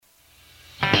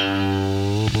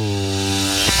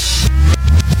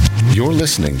You're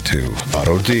listening to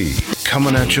Otto D,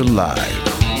 coming at you live.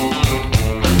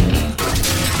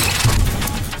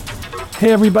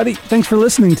 Hey everybody, thanks for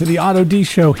listening to the Otto D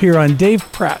Show here on Dave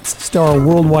Pratt's Star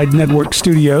Worldwide Network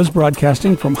Studios,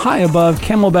 broadcasting from high above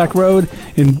Camelback Road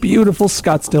in beautiful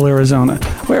Scottsdale, Arizona,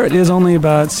 where it is only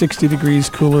about 60 degrees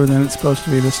cooler than it's supposed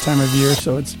to be this time of year,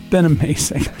 so it's been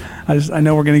amazing. I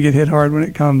know we're going to get hit hard when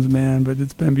it comes, man, but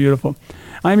it's been beautiful.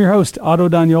 I'm your host, Otto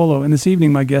Daniolo, and this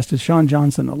evening my guest is Shawn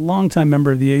Johnson, a longtime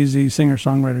member of the AZ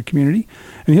singer-songwriter community,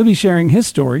 and he'll be sharing his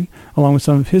story, along with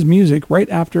some of his music, right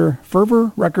after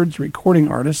Fervor Records recording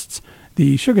artists,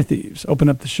 the Sugar Thieves, open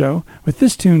up the show with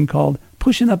this tune called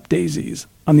Pushin' Up Daisies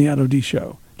on the Otto D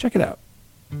Show. Check it out.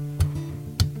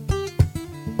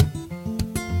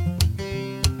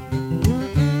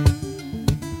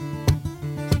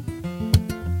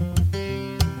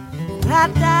 Da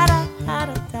da da da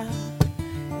da da.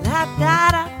 Da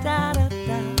da da da da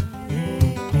da,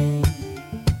 yeah.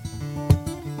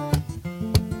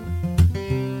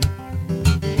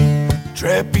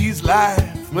 Trapeze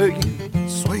life where you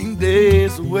swing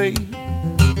days away.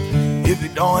 If you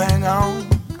don't hang on,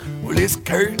 well it's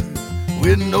curtain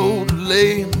with no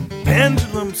delay.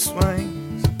 Pendulum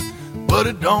swings, but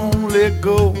it don't let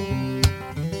go. And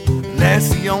that's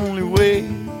the only way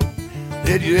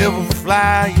that you ever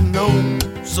fly, you know.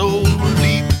 So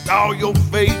believe with all your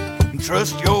faith and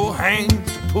trust your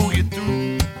hands to pull you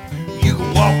through. You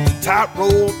can walk the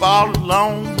tightrope all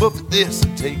alone, but for this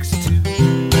it takes two.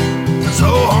 So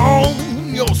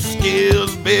hone your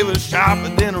skills, baby, sharper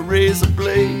than a razor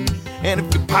blade. And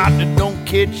if your partner don't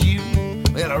catch you,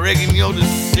 well, I reckon your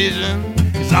decision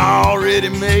is already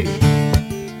made.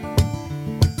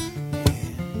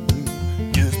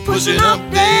 Just pushing up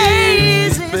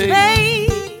daisies, babe.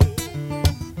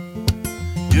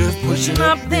 Just pushing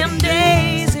up them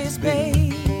daisies,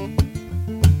 babe.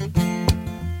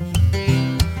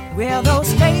 Well,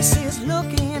 those faces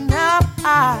looking up,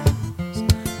 eyes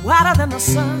wider than the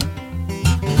sun,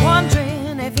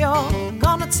 wondering if you're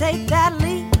gonna take that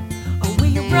leap or will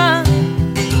you run?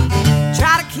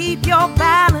 Try to keep your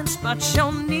balance, but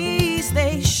your knees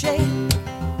they shake,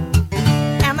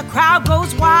 and the crowd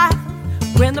goes wild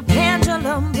when the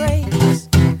pendulum breaks,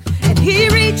 and he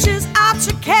reaches out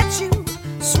to catch you.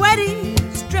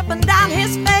 Sweaty's dripping down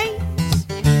his face,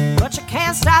 but you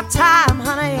can't stop time,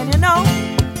 honey, and you know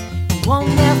you won't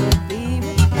never be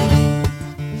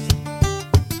replaced.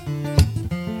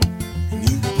 And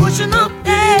you pushing up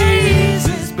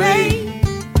daisies, babe.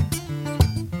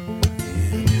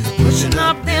 Yeah, just pushing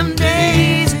up them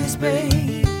daisies, babe.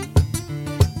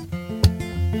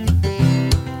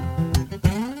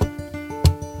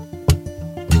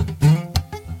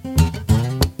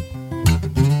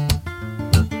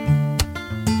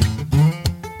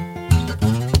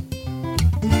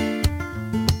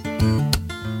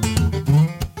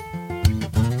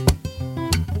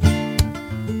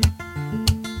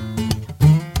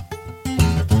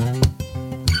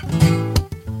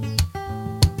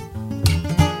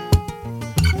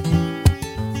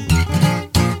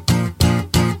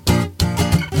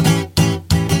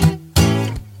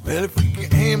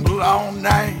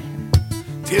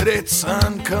 Till that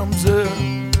sun comes up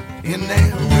in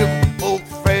that riverboat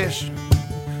fashion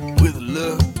with a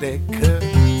look that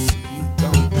cuts. You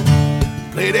don't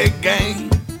play that game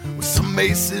with some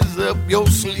aces up your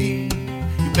sleeve.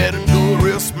 You better do a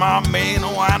real smart man.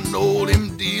 Oh, I know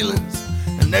them dealers,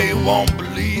 and they won't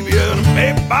believe you. The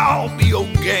baby ball be your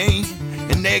game,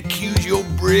 and they accuse your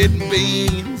bread and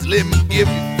beans. Let me give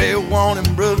you fair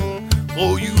warning, brother,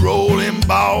 before you roll them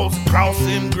balls across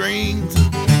them greens.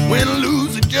 Win or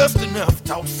lose it just enough,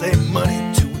 toss that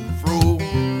money to and fro.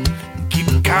 And keep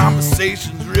the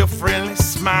conversations real friendly,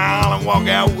 smile and walk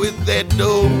out with that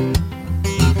dough.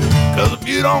 Cause if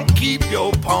you don't keep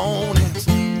your opponents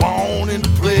wanting to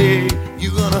play,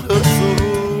 you're gonna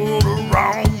hustle the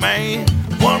wrong man.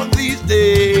 One of these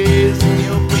days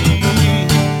you'll be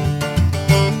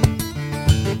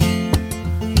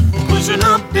pushing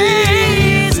up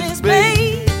daisies,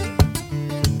 babe.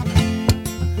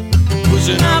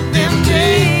 Pushing up them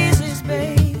daisies,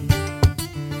 babe.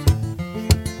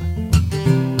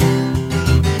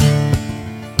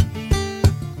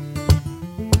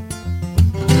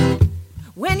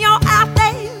 When you're out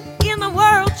there in the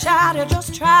world, child, you're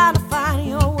just trying to find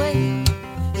your way.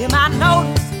 You might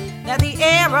notice that the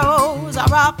arrows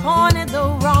are all pointed the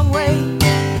wrong way.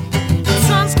 The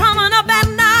sun's coming up at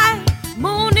night,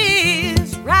 moon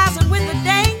is rising with the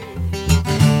day.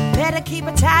 Better keep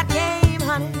a tight game,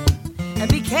 honey, and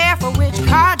be careful which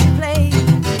card you play.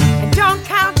 And don't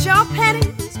count your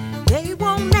pennies, they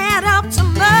won't add up to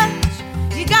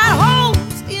much. You got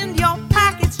holes in your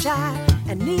pockets child,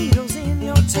 and needles in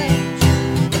your touch.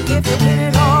 If you win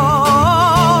it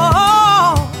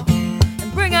all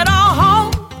and bring it all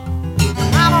home,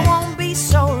 mama won't be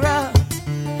so rough,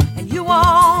 and you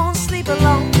won't sleep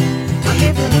alone. But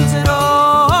if you lose it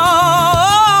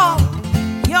all,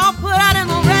 you're put out in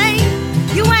the rain.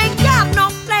 You ain't got no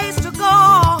place to go,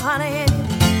 honey, and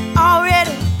you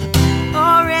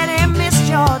already missed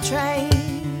your train.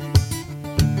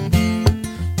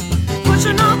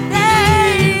 Pushing up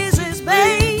daisies,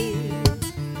 babe.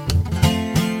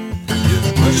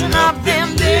 Pushing up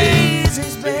them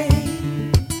daisies,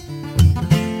 babe.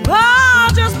 Oh,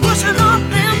 just pushing up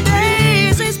them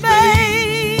daisies,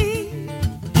 babe.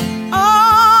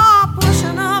 Oh,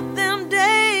 pushing up them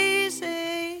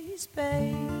daisies,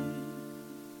 babe.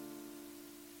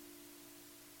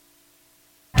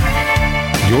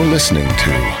 You're listening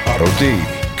to Otto D,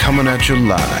 coming at you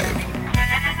live.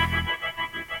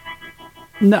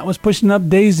 And that was Pushing Up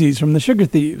Daisies from the Sugar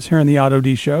Thieves here on the Otto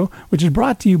D Show, which is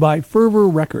brought to you by Fervor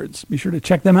Records. Be sure to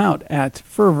check them out at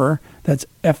Fervor, that's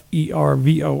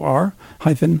FERVOR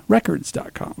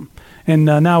 -records.com. And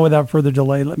now, without further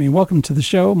delay, let me welcome to the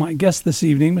show my guest this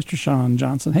evening, Mr. Shawn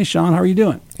Johnson. Hey, Shawn, how are you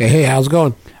doing? Hey, how's it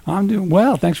going? I'm doing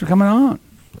well. Thanks for coming on.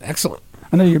 Excellent.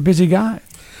 I know you're a busy guy.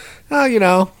 You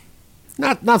know,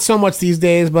 not so much these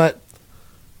days, but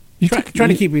trying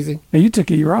to keep busy. Yeah, you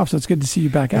took a year off, so it's good to see you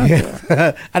back out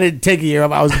there. I didn't take a year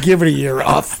off. I was given a year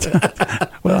off.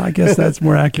 Well, I guess that's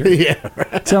more accurate. Yeah.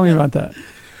 Right. Tell me about that.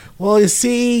 Well, you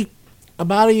see,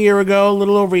 about a year ago, a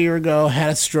little over a year ago, I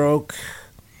had a stroke,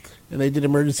 and they did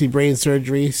emergency brain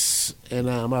surgeries, and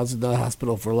I was in the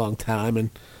hospital for a long time,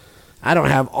 and I don't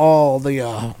have all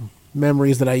the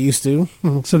memories that I used to.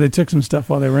 So they took some stuff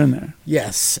while they were in there.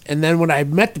 Yes, and then when I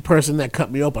met the person that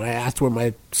cut me open, I asked where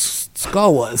my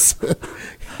skull was.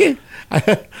 I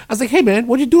was like, "Hey, man,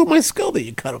 what'd you do with my skull that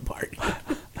you cut apart?"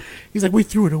 He's like, "We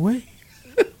threw it away."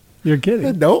 You're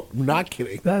kidding? Nope, I'm not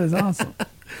kidding. That is awesome.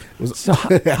 So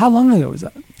how long ago was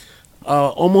that?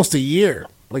 Almost a year.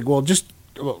 Just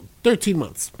 13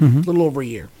 months. A little over a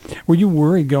year. Were you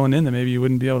worried going in that maybe you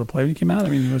wouldn't be able to play when you came out? I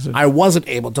mean, was it? I wasn't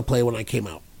able to play when I came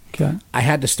out. Okay. I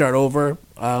had to start over.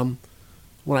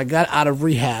 When I got out of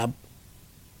rehab,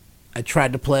 I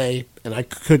tried to play, and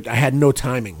I had no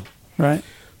timing. Right.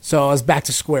 So I was back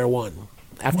to square one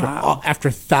after Wow. after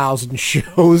 1,000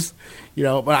 shows. You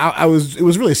know, but it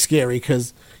was really scary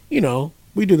because, you know,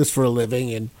 we do this for a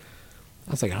living, and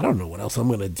I was like, I don't know what else I'm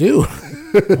gonna do.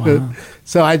 Wow.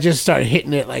 So I just started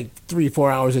hitting it like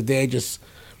 3-4 hours a day, just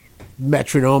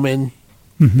metronoming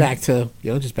back to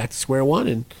square one,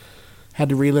 and had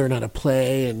to relearn how to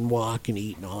play and walk and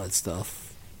eat and all that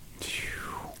stuff.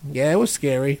 Yeah, it was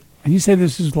scary. And you say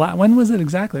this is when was it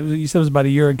exactly? You said it was about a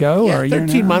year ago Yeah, or a year and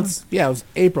a 13 half? months. Yeah, it was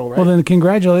April, right? Well, then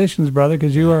congratulations, brother,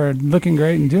 because you are looking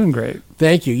great and doing great.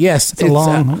 Thank you. Yes,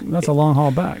 That's a long haul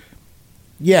back.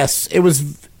 Yes, it was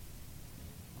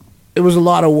a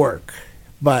lot of work,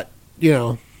 but you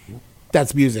know,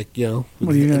 that's music. You know,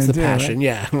 What are you it's gonna the do, passion. right?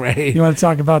 Yeah, right. You want to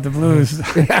talk about the blues?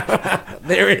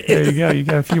 There it There is. you go. You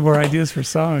got a few more ideas for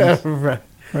songs right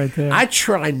there. I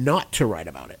try not to write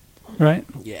about it. Right?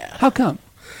 Yeah. How come?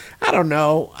 I don't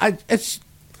know. It's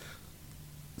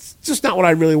just not what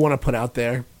I really want to put out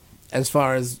there, as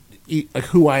far as like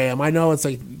who I am. I know it's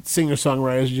like singer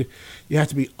songwriters. You have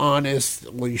to be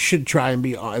honest. Well, you should try and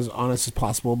be as honest as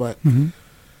possible. But I'm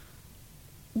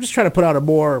just trying to put out a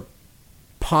more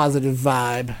positive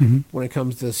vibe when it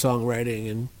comes to songwriting.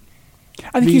 And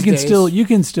I think these you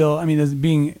can still. I mean, as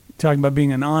talking about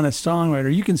being an honest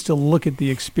songwriter, you can still look at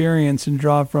the experience and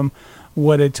draw from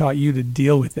what it taught you to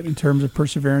deal with it in terms of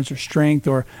perseverance or strength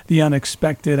or the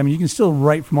unexpected. I mean, you can still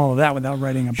write from all of that without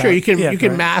writing about it. Sure, you can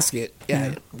right? mask it.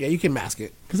 Yeah, you can mask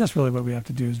it. Because that's really what we have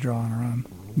to do is draw on our own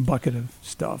bucket of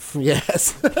stuff.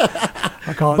 Yes.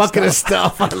 I call it Bucket of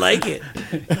stuff. stuff. I like it.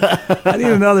 I need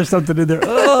another something in there.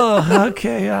 Oh,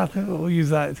 okay. Yeah, we'll use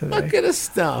that today. Bucket of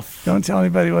stuff. Don't tell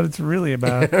anybody what it's really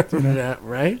about. You know?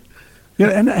 Right? Yeah,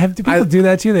 and do people do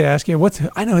that to you? They ask you,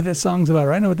 I know what that song's about,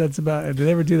 or I know what that's about. Do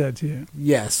they ever do that to you?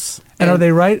 Yes. And are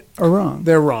they right or wrong?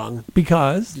 They're wrong.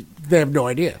 Because? They have no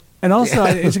idea. And also,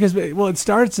 it's because, well, it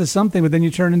starts as something, but then you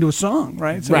turn it into a song,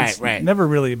 right? So it's Right. never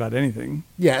really about anything.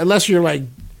 Yeah, unless you're like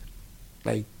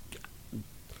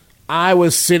I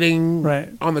was sitting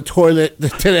on the toilet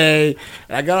today,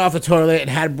 and I got off the toilet and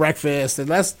had breakfast.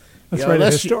 Unless that's right, a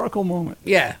historical moment.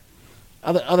 Yeah.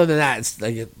 Other than that, it's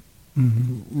like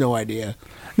no idea.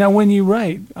 Now, when you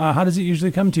write, how does it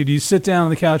usually come to you? Do you sit down on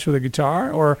the couch with a guitar,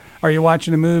 or are you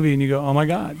watching a movie and you go, "Oh my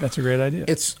God, that's a great idea"?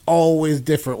 It's always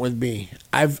different with me.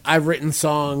 I've written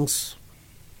songs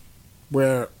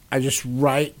where I just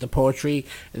write the poetry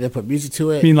and then put music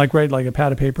to it. I mean, like write like a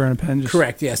pad of paper and a pen? Just...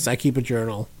 Correct, yes. I keep a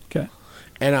journal. Okay.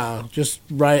 And just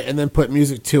write and then put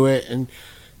music to it. And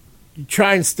you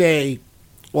try and stay,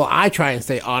 well, I try and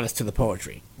stay honest to the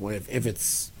poetry. If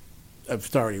it's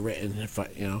already written,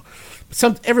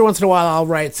 every once in a while I'll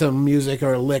write some music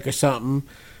or a lick or something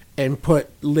and put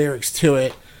lyrics to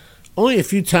it. Only a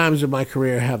few times in my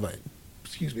career have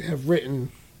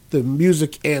written the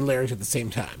music and lyrics at the same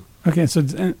time. Okay, so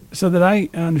that I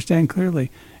understand clearly,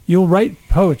 you'll write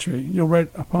poetry, you'll write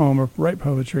a poem or write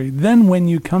poetry. Then when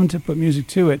you come to put music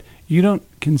to it, you don't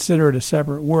consider it a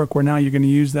separate work where now you're going to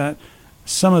use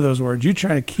some of those words. You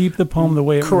try to keep the poem the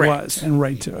way it was and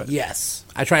write to it. Yes.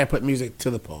 I try to put music to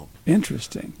the poem.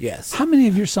 Interesting. Yes. How many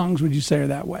of your songs would you say are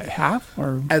that way? Half?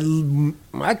 Or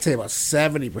I'd say about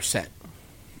 70%.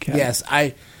 Okay. Yes.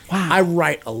 I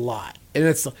write a lot. And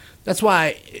that's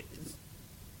why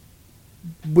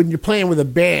when you're playing with a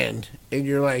band and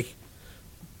you're like,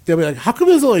 they'll be like, how come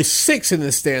there's only 6 in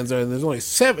this stanza and there's only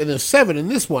 7 and there's 7 in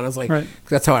this one? I was like, right.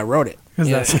 That's how I wrote it.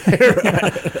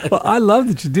 Well, I love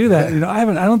that you do that. I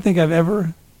don't think I've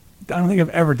ever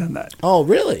done that. Oh,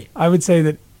 really? I would say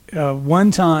that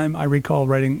one time I recall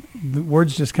writing the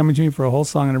words just coming to me for a whole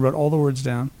song and I wrote all the words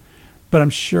down, but I'm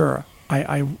sure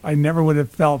I never would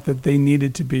have felt that they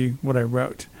needed to be what I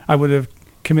wrote. I would have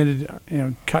committed,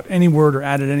 cut any word or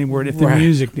added any word if the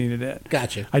music needed it.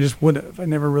 Gotcha. I just would have. I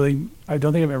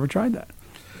don't think I've ever tried that.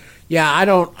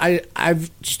 Yeah,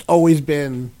 I've just always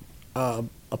been a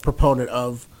proponent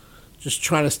of just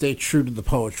trying to stay true to the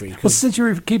poetry. Well, since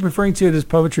you keep referring to it as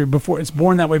poetry, before it's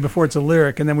born that way, before it's a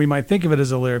lyric, and then we might think of it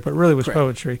as a lyric, but really it was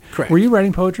poetry. Correct. Were you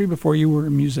writing poetry before you were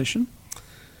a musician?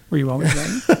 Were you always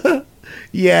writing?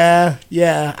 Yeah,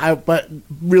 but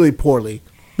really poorly.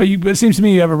 But it seems to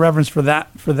me you have a reverence for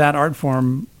that art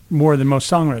form more than most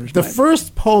songwriters. The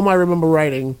first poem I remember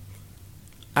writing,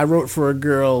 I wrote for a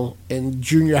girl in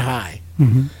junior high,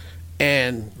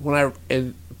 and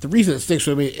the reason it sticks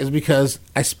with me is because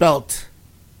I spelt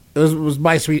it was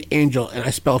My Sweet Angel, and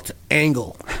I spelt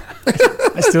angle.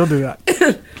 I still do that.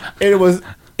 And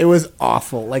it was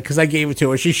awful, like because I gave it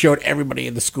to her, she showed everybody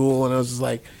in the school, and I was just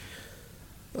like,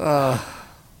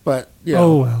 but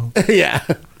oh well, yeah.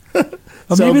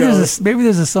 Well, So maybe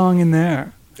there's a song in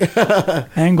there.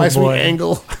 Angle My Boy. Sweet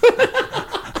Angle.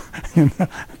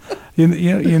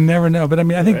 You never know. But I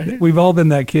mean, I think we've all been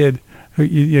that kid who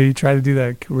you try to do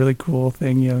that really cool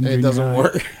thing, and it doesn't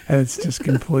work, and it's just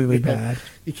completely bad.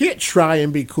 You can't try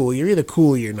and be cool. You're either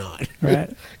cool or you're not. Right.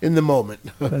 In the moment.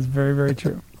 That's very, very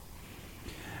true.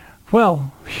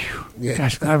 Well,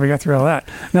 gosh, glad we got through all that.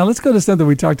 Now let's go to something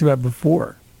we talked about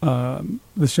before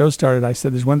the show started. I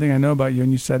said, "There's one thing I know about you,"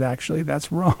 and you said, "Actually,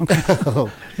 that's wrong."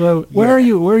 So, where are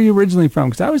you? Where are you originally from?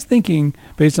 Because I was thinking,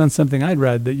 based on something I'd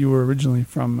read, that you were originally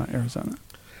from Arizona.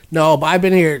 No, but I've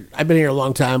been here a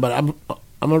long time. But I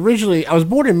was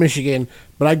born in Michigan,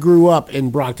 but I grew up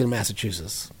in Brockton,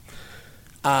 Massachusetts.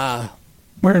 Where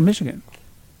in Michigan?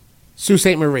 Sault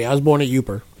Ste. Marie. I was born at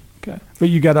Uper. Okay, but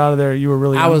you got out of there. You were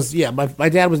really. My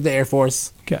dad was in the Air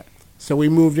Force. Okay. So we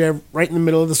moved there right in the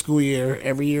middle of the school year,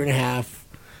 every year and a half.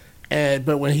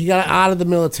 But when he got out of the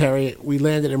military, we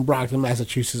landed in Brockton,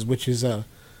 Massachusetts, which is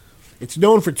it's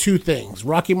known for 2 things: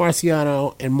 Rocky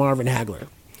Marciano and Marvin Hagler.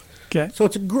 Okay. So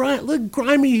it's a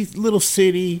grimy little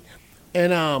city,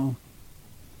 and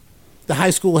the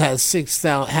high school had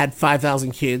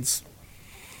 5,000 kids.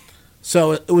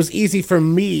 So it was easy for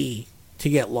me to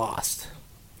get lost.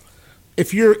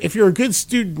 If you're a good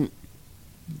student,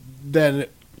 then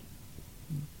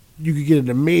you could get an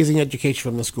amazing education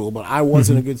from the school. But I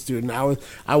wasn't a good student.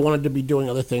 I wanted to be doing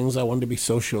other things. I wanted to be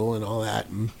social and all that,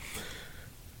 and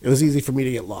it was easy for me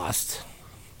to get lost.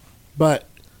 But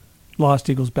lost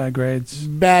equals bad grades.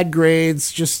 Bad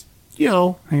grades, just hanging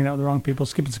out with the wrong people,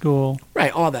 skipping school.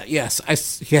 Right, all that. Yes, I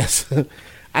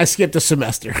skipped a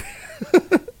semester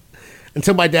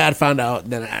until my dad found out,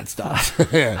 and then I stopped.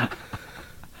 Yeah.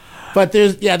 But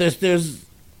there's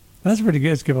that's pretty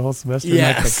good. Skip a whole semester.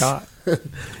 Yes. And not get caught.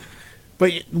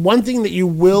 But one thing that you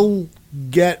will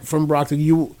get from Brockton,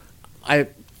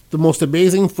 the most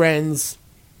amazing friends,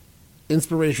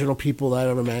 inspirational people that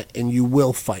I've ever met, and you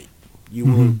will fight.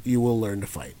 You will learn to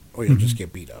fight, or you'll just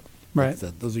get beat up. Right.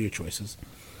 Those are your choices.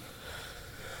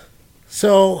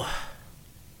 So,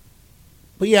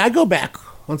 but yeah, I go back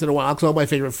once in a while because all my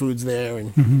favorite food's there,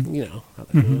 and how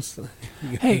that goes.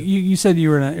 Hey, you said you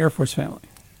were in an Air Force family.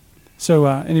 So,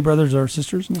 any brothers or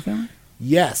sisters in the family?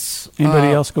 Yes. Anybody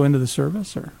else go into the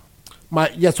service, or?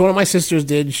 Yes, one of my sisters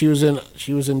did. She was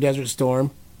in Desert Storm.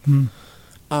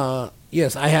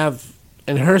 Yes, I have,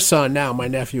 and her son now, my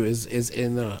nephew, is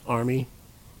in the Army.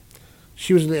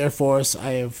 She was in the Air Force.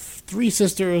 I have 3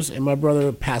 sisters, and my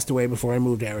brother passed away before I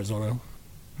moved to Arizona.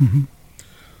 Mm-hmm.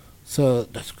 So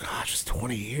that's it's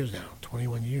 20 years now,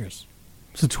 21 years.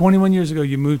 So 21 years ago,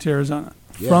 you moved to Arizona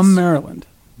Yes. from Maryland.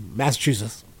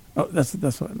 Massachusetts. Oh, that's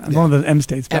what I meant. One of the M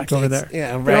states back over there.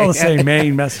 Yeah, right. They're all the same,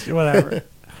 Maine, Massachusetts, whatever.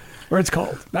 Where it's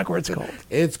cold. Back where it's cold.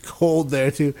 It's cold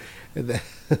there too.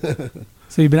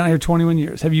 So you've been out here 21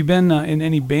 years. Have you been in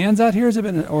any bands out here?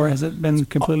 Or has it been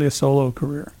completely a solo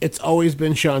career? It's always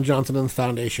been Shawn Johnson and the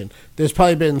Foundation. There's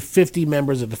probably been 50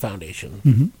 members of the Foundation.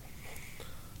 Mm-hmm.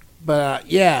 But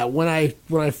when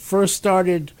I first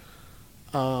started,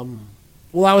 I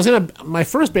was in my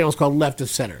first band was called Left of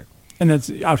Center. And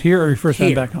that's out here, or your first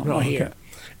band back home? No, Oh, here. okay.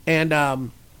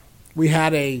 And we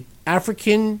had a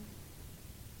African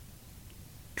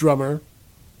drummer,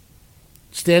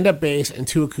 stand-up bass, and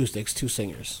 2 acoustics, 2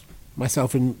 singers.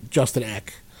 Myself and Justin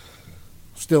Eck,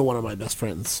 still one of my best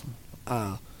friends.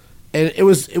 And it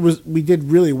was we did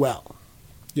really well,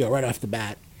 right off the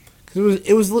bat. 'Cause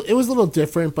it was a little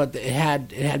different, but it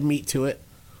had meat to it.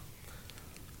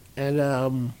 And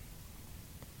and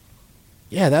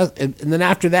then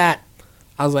after that,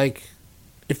 I was like,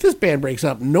 if this band breaks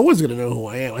up, no one's gonna know who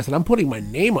I am. I said, I'm putting my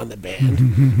name on the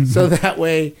band, so that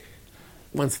way,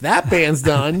 once that band's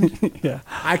done, Yeah.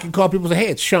 I can call people and say,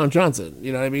 hey, it's Shawn Johnson.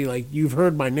 You know what I mean? Like, you've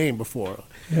heard my name before.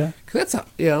 Yeah. 'Cause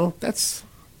that's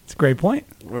It's a great point.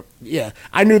 yeah.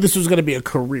 I knew this was gonna be a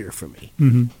career for me.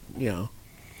 Mm-hmm.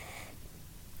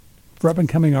 For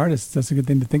up-and-coming artists, that's a good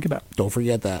thing to think about. Don't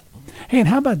forget that. Hey, and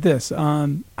how about this?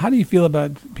 How do you feel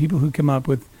about people who come up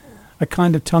with a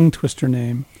kind of tongue twister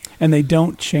name and they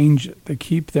don't change it? They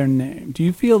keep their name. Do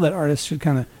you feel that artists should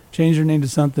kind of change their name to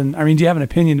something? I mean, do you have an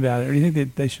opinion about it, or do you think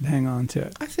that they should hang on to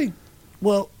it? I think,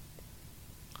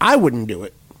 I wouldn't do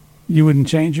it. You wouldn't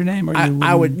change your name, or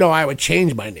I would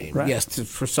change my name. Right. Yes,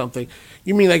 for something.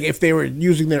 You mean like if they were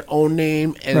using their own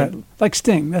name and Right. Like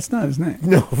Sting? That's not his name.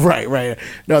 no, right.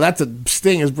 No,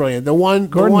 Sting is brilliant.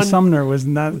 Gordon Sumner was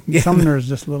not. Sumner is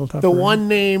just a little tougher. The one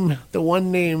name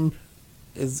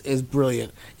is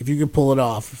brilliant. If you can pull it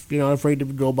off, if you're not afraid to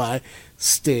go by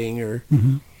Sting or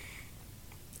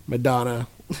Madonna.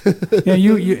 Yeah,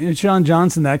 you Shawn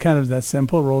Johnson. That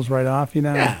simple rolls right off.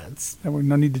 Yeah,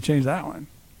 No need to change that one.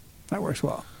 That works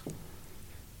well.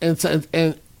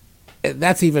 and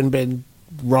that's even been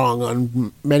wrong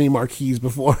on many marquees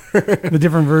before. The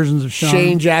different versions of Shawn.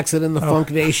 Shane Jackson and the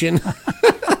Funk Nation.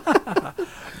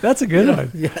 That's a good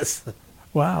one. Yes.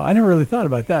 Wow, I never really thought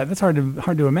about that. That's hard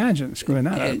to imagine screwing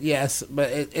that up. Yes, but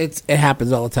it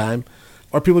happens all the time.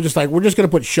 Or people just like, we're just going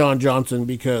to put Shawn Johnson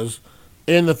because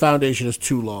in the Foundation is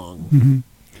too long. Mm-hmm.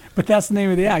 But that's the name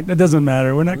of the act. That doesn't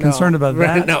matter. We're not concerned about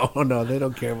that. No, they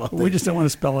don't care about that. We just don't want to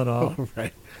spell it all.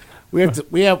 Right. We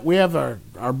have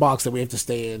our box that we have to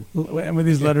stay in. And with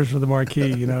these letters for the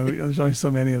marquee, there's only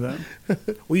so many of them.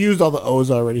 We used all the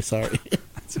O's already. Sorry.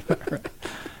 That's about right.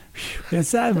 It's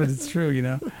sad, but it's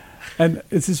true. And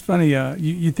it's just funny.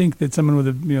 You think that someone with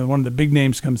one of the big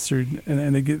names comes through,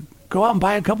 and they go out and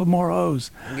buy a couple more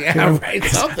O's. Yeah, right.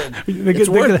 Something. They're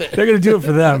going to do it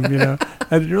for them.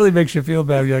 And it really makes you feel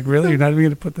bad. You're like, really? You're not even going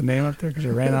to put the name up there because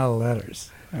you ran out of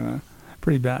letters.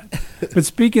 Pretty bad. But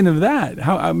speaking of that,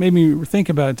 how made me think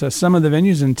about some of the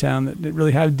venues in town that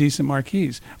really have decent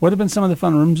marquees. What have been some of the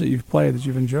fun rooms that you've played that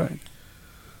you've enjoyed?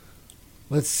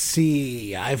 Let's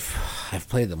see. I've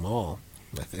played them all.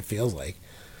 It feels like.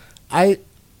 What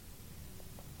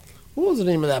was the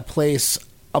name of that place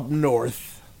up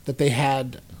north that they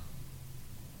had?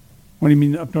 What do you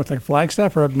mean up north, like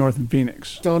Flagstaff, or up north in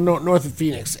Phoenix? No, north of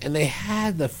Phoenix, and they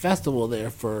had the festival there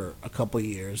for a couple of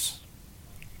years.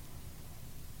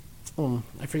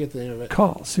 I forget the name of it.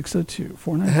 Call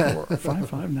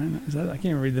 602-494-5599. Is that? I can't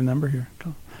even read the number here.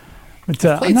 Call. But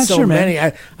I'm not so sure, many.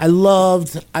 man. I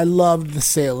loved the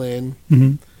Sail In,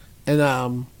 and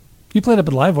you played up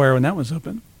at Livewire when that was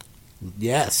open.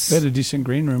 Yes, They had a decent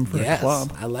green room for a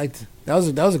club. I liked that was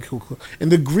a cool club.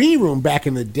 And the green room back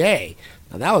in the day.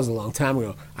 Now that was a long time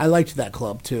ago. I liked that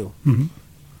club too. Mm-hmm.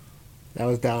 That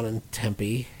was down in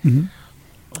Tempe. Mm-hmm.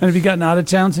 And have you gotten out of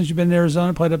town since you've been in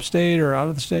Arizona? Played upstate or out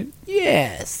of the state?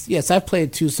 Yes. I've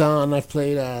played Tucson. I've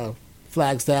played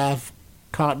Flagstaff,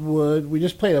 Cottonwood. We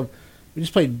just played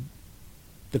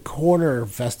the Corner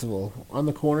Festival. On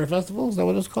the Corner Festival, is that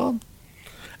what it's called?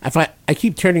 I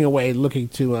keep turning away, looking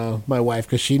to my wife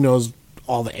because she knows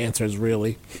all the answers.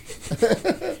 Really,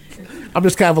 I'm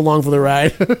just kind of along for the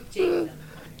ride.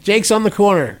 Jake's on the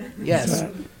Corner. Yes,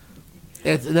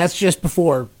 and that's just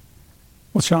before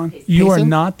Well, Shawn, you are Payson?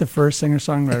 not the first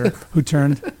singer-songwriter who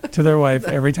turned to their wife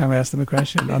every time I asked them a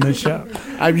question on this show.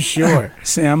 I'm sure.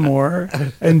 Sam Moore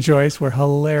and Joyce were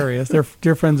hilarious. They're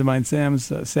dear friends of mine. Sam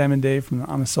and Dave from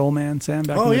I'm a Soul Man. Sam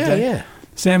back in the day. Yeah.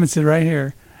 Sam would sit right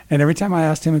here, and every time I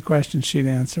asked him a question, she'd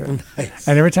answer it. Nice.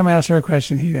 And every time I asked her a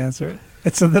question, he'd answer it.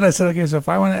 And so then I said, okay, so if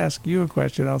I want to ask you a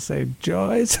question, I'll say,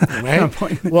 Joyce.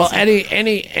 Right? Well,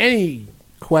 any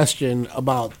question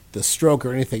about the stroke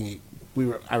or anything,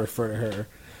 I refer to her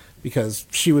because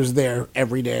she was there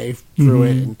every day through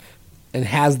it and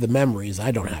has the memories.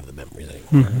 I don't have the memories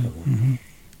anymore.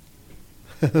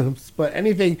 But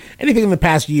anything in the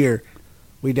past year,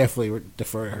 we definitely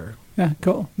defer to her. Yeah,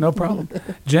 cool. No problem.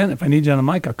 Jen, if I need you on a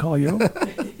mic, I'll call you.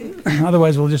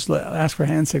 Otherwise, we'll just ask for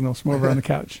hand signals from over on the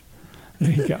couch.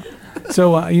 There you go.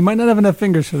 So you might not have enough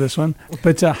fingers for this one,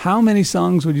 but how many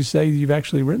songs would you say you've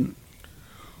actually written?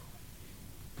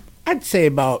 I'd say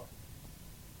about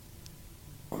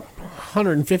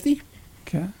 150.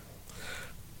 Okay.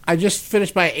 I just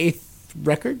finished my 8th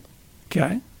record.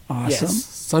 Okay. Awesome. Yes.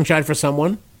 Sunshine for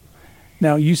Someone.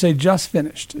 Now, you say just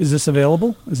finished. Is this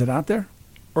available? Is it out there?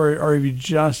 Or have you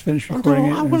just finished recording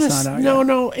it and it's not out yet?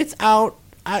 No, it's out.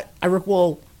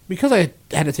 Well, because I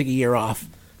had to take a year off,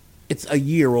 it's a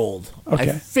year old. Okay.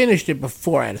 I finished it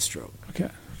before I had a stroke. Okay.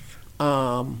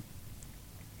 I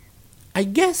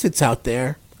guess it's out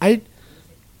there.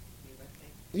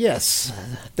 Yes.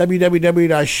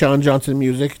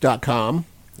 www.ShawnJohnsonMusic.com.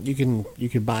 You can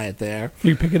buy it there.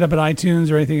 You pick it up at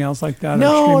iTunes or anything else like that?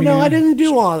 No, I didn't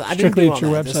do all that. I didn't Strictly do all at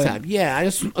your that this website? time. Yeah, I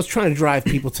was trying to drive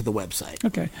people to the website.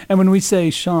 Okay. And when we say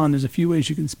Shawn, there's a few ways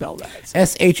you can spell that.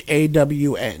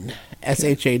 SHAWN.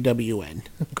 SHAWN.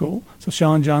 Cool. So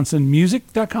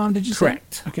ShawnJohnsonMusic.com, did you say?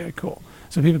 Correct. Okay, cool.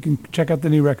 So people can check out the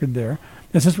new record there.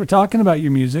 And since we're talking about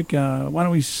your music, why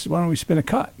don't we spin a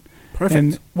cut? Perfect.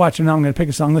 And watch, and now I'm going to pick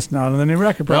a song listed out on the new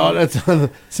record. No, that's on the,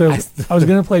 So I was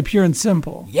going to play Pure and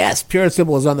Simple. yes, Pure and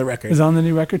Simple is on the record. Is on the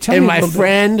new record. Tell And me a my little bit.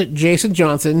 friend Jason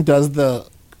Johnson does the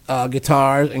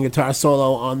guitar and guitar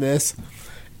solo on this.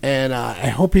 And I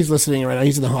hope he's listening right now.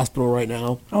 He's in the hospital right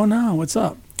now. Oh, no. What's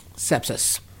up?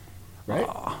 Sepsis. Right?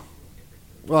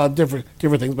 Well, different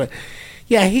things. But,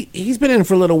 yeah, he's been in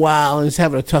for a little while and he's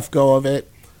having a tough go of it.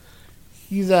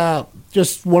 He's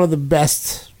just one of the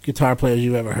best guitar players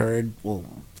you've ever heard. Well,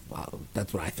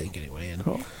 that's what I think anyway. And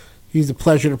Cool. he's a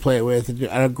pleasure to play with and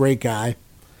a great guy.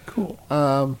 Cool.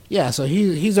 Yeah, so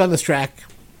he's on this track.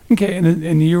 Okay,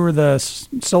 and you were the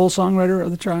sole songwriter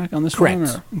of the track on this Correct. one?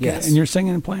 Or, okay. Yes. And you're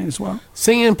singing and playing as well?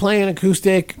 Singing and playing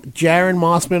acoustic, Jaron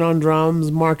Mossman on drums,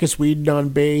 Marcus Whedon on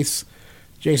bass,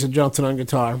 Jason Johnson on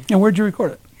guitar. And where'd you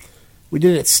record it? We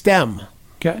did it at STEM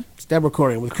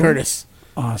recording with Curtis.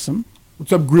 Awesome.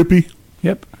 What's up, Grippy?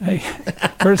 Yep. Hey,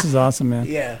 Curtis is awesome, man.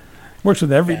 Yeah. Works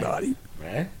with everybody.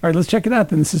 Right. All right, let's check it out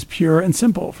then. This is Pure and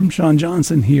Simple from Shawn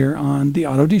Johnson here on the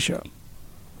Auto D Show.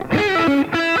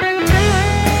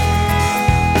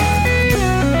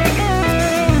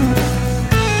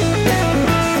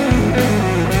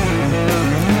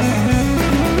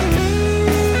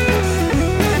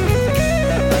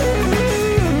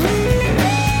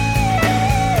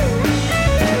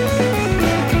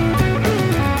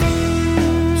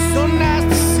 So nice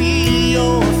to see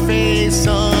your face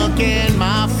again,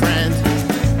 my friend.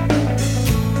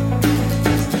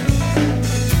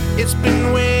 It's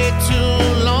been way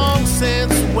too long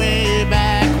since way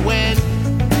back when.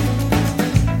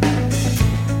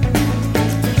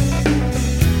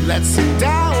 Let's sit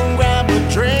down, grab a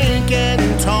drink,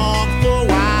 and talk for a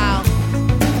while.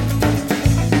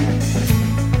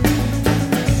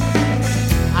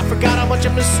 I forgot how much I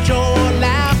missed your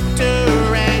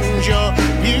laughter and your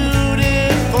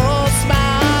beautiful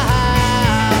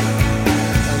smile.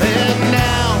 And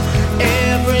now,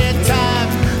 every time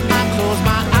I close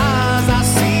my eyes, I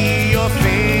see your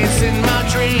face in my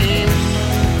dream.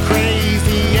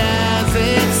 Crazy as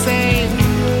insane.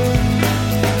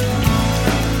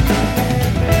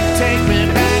 Take me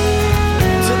back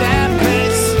to that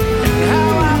place. How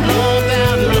I love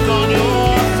that look on your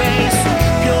face.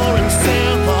 Pure and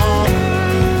simple.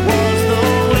 Whoa.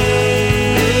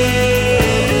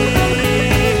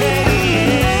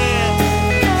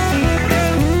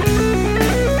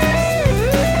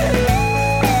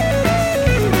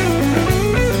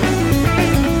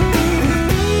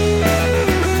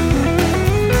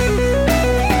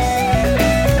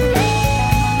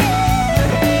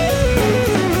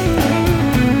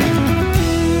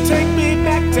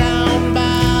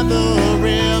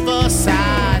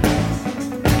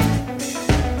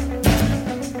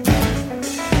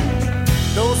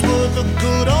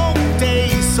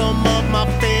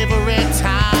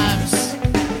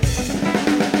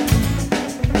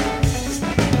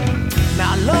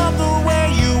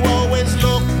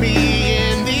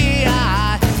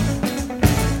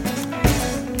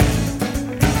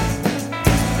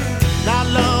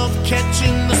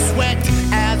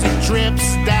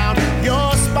 drips down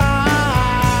your spine.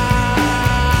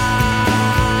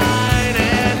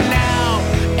 And now,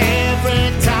 every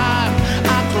time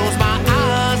I close my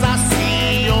eyes, I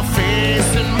see your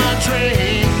face in my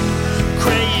dream.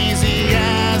 Crazy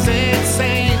as it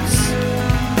seems.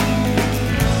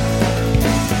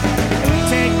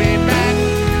 Take me back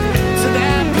to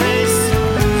that place.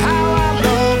 How I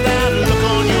love that look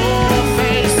on your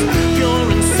face. Pure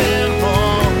and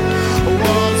simple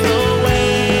was the way.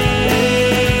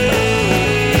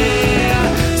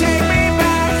 Take me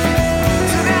back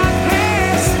to that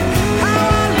place. How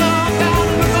I love that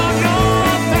look on your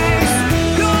face.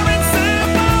 Pure and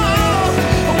simple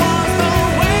was the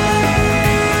way.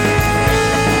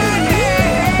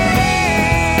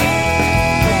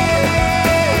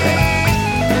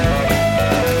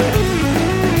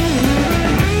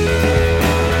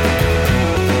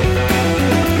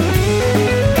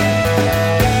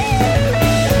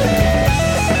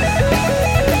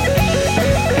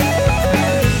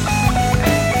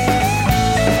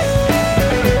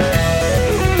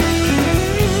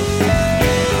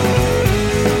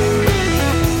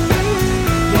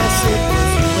 Yes, it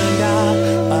was you and I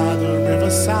by the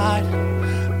riverside.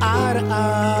 Eye to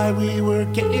eye, we were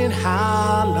getting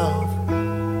high, love.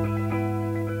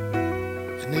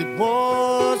 And it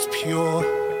was pure.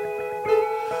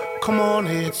 Come on,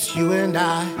 it's you and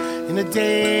I in a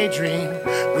daydream.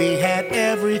 We had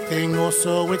everything, or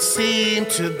so it seemed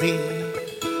to be,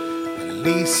 at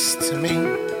least to me.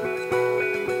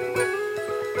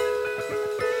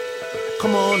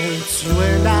 Come on, it's you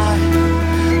and I,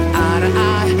 eye to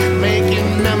eye,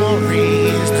 making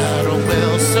memories that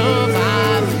will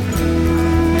survive.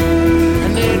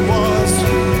 And it was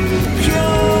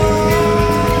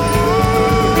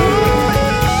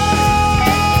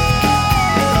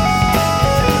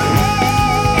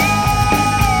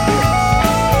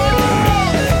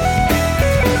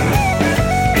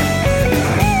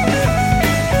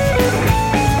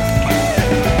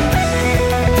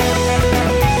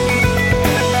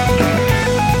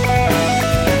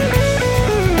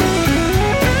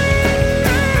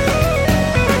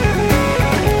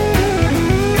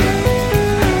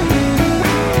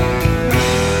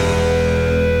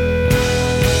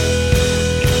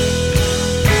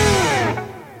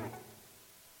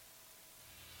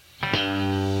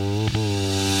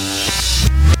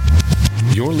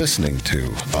You're listening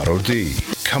to Otto D,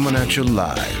 coming at you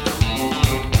live.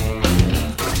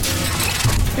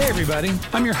 Hey everybody,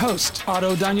 I'm your host,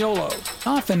 Otto Daniolo.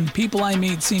 Often, people I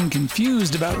meet seem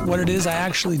confused about what it is I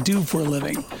actually do for a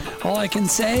living. All I can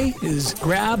say is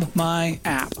grab my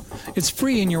app. It's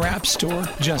free in your app store.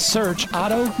 Just search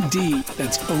Otto D,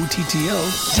 that's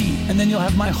O-T-T-O-D, and then you'll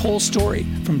have my whole story,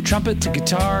 from trumpet to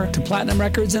guitar to platinum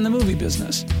records and the movie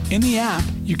business. In the app,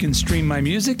 you can stream my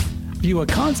music, view a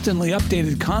constantly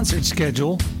updated concert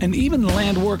schedule, and even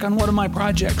land work on one of my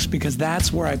projects, because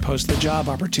that's where I post the job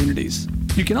opportunities.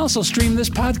 You can also stream this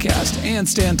podcast and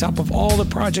stay on top of all the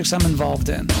projects I'm involved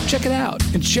in. Check it out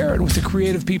and share it with the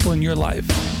creative people in your life.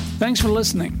 Thanks for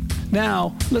listening.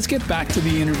 Now, let's get back to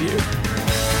the interview. On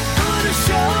a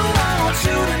show, I won't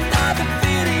shoot another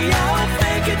video.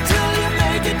 Fake it till you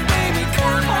make it, baby.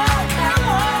 Come on, come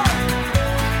on.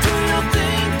 Do your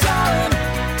thing, darling.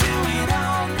 Do it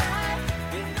all night.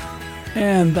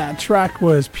 And that track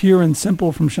was Pure and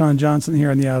Simple from Shawn Johnson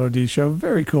here on the Otto D Show.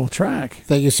 Very cool track.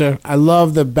 Thank you, sir. I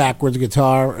love the backwards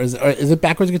guitar. Is it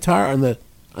backwards guitar on the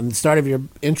start of your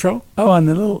intro? Oh, on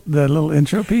the little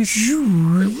intro piece?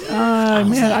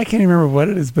 Man, I can't even remember what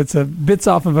it is, but it's bits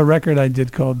off of a record I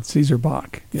did called Caesar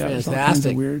Bach. Yeah, there's all kinds of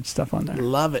Fantastic. weird stuff on there.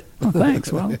 Love it. Oh,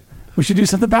 thanks. Well, we should do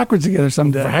something backwards together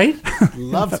someday. Right?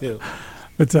 Love to.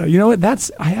 But you know what?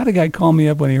 I had a guy call me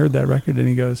up when he heard that record, and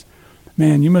he goes,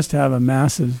 "Man, you must have a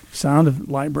massive sound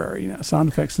library, sound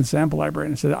effects and sample library."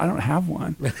 And I said, "I don't have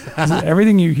one." He said,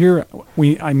 everything you hear,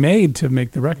 I made to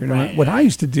make the record. Right. What I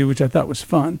used to do, which I thought was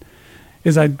fun,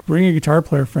 is I'd bring a guitar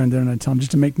player friend in and I'd tell him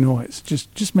just to make noise,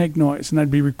 just make noise, and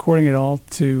I'd be recording it all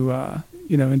to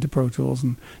into Pro Tools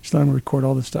and just let him record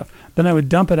all this stuff. Then I would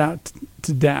dump it out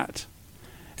to DAT,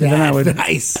 and then I would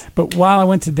nice. But while I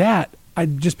went to DAT,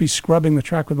 I'd just be scrubbing the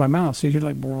track with my mouth, so you'd hear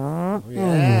like,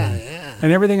 Yeah.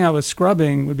 and everything I was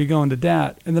scrubbing would be going to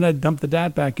DAT, and then I'd dump the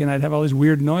DAT back in. I'd have all these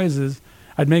weird noises.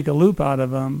 I'd make a loop out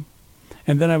of them,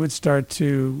 and then I would start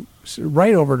to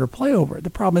write over it or play over it. The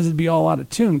problem is it'd be all out of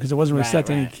tune because it wasn't really set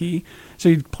to any key. So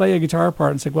you'd play a guitar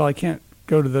part and it's like, well, I can't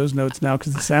go to those notes now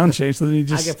because the sound changed. So then you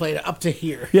just I can play it up to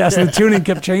here. Yeah, so the tuning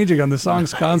kept changing on the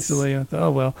songs constantly. I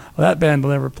thought, well, that band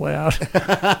will never play out.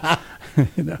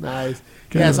 Nice.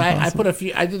 Yes, I put a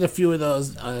few. I did a few of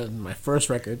those on my first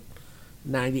record,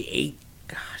 '98,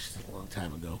 gosh, it's a long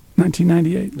time ago.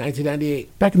 1998.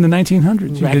 1998. Back in the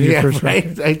 1900s, you did your first right?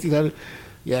 record. 1900.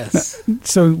 Yes.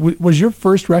 So was your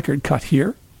first record cut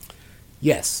here?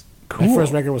 Yes. Cool. My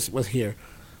first record was here.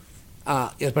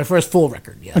 Yes, my first full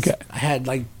record, yes. Okay. I had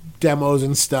like demos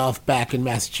and stuff back in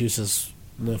Massachusetts.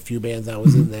 A few bands I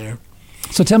was in there.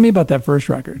 So tell me about that first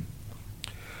record.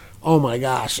 Oh my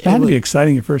gosh. It had to be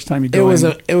exciting your first time you go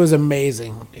in. It was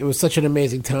amazing. It was such an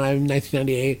amazing time,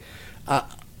 1998.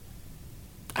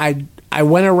 I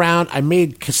went around, I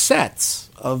made cassettes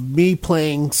of me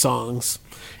playing songs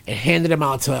and handed them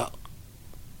out to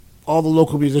all the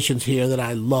local musicians here that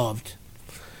I loved.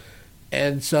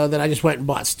 And so then I just went and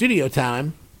bought studio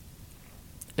time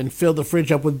and filled the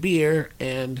fridge up with beer,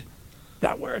 and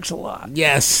That works a lot.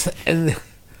 yes, and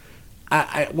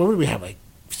what did we have, like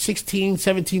 16,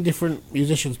 17 different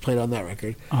musicians played on that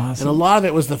record. Awesome. And a lot of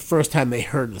it was the first time they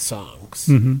heard the songs.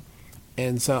 Mm-hmm.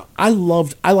 And so I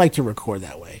like to record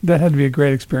that way. That had to be a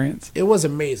great experience. It was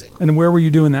amazing. And where were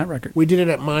you doing that record? We did it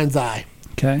at Mind's Eye.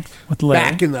 Okay. With Larry.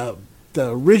 Back in the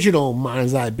original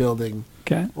Mind's Eye building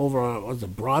Okay. over on, was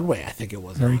it Broadway, I think it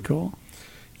was. Very on. cool.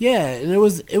 Yeah, and it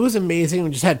was amazing. We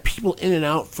just had people in and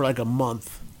out for like a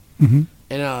month. Mm-hmm.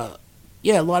 And a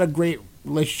lot of great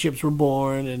relationships were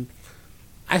born, and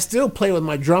I still play with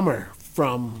my drummer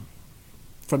from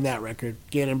that record,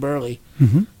 Gannon Burley.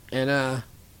 Mm-hmm. And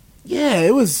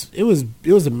it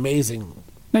was amazing.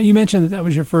 Now, you mentioned that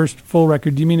was your first full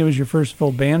record. Do you mean it was your first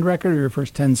full band record or your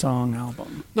first 10-song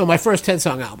album? No, my first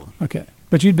 10-song album. Okay.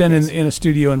 But you'd been in a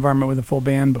studio environment with a full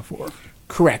band before.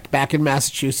 Correct. Back in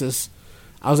Massachusetts,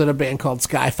 I was in a band called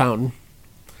Sky Fountain,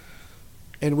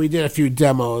 and we did a few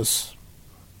demos.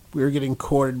 We were getting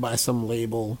courted by some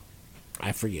label.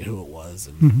 I forget who it was.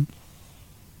 And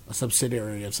a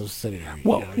subsidiary of subsidiary.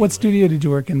 Well, what studio did you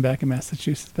work in back in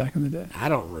Massachusetts back in the day? I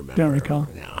don't remember. Don't recall?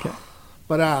 No. Okay.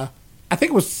 But I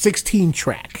think it was 16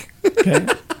 track. Okay.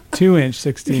 2-inch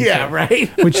 16. Yeah, track,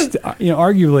 right. Which,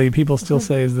 arguably, people still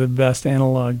say is the best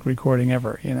analog recording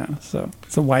ever, So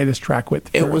it's the widest track width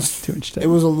for It was 2-inch tape. It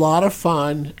was a lot of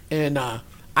fun, and I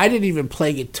didn't even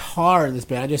play guitar in this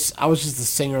band. I was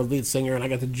just the lead singer, and I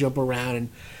got to jump around and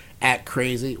act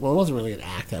crazy. Well, it wasn't really an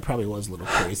act. I probably was a little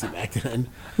crazy back then.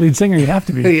 Lead singer, you have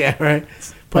to be. Yeah, right.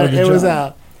 Part of But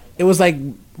the it was like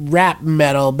rap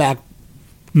metal back,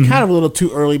 kind of a little too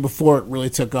early before it really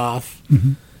took off.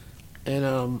 Mm-hmm.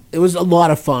 And it was a lot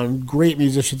of fun. Great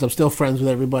musicians. I'm still friends with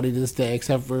everybody to this day,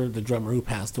 except for the drummer who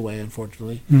passed away,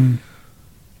 unfortunately.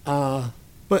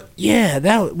 But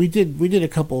yeah, we did a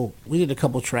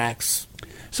couple tracks.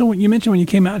 So you mentioned when you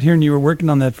came out here and you were working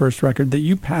on that first record that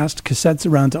you passed cassettes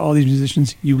around to all these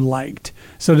musicians you liked.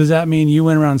 So does that mean you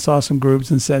went around and saw some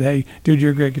groups and said, "Hey, dude,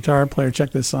 you're a great guitar player.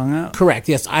 Check this song out"? Correct.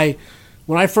 Yes,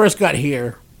 when I first got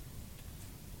here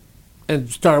and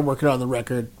started working on the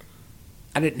record,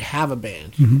 I didn't have a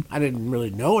band. Mm-hmm. I didn't really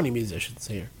know any musicians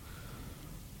here,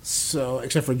 so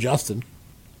except for Justin.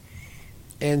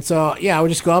 And so yeah, I would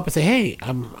just go up and say, "Hey,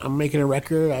 I'm making a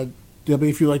record. Tell me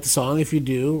if you like the song. If you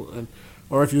do,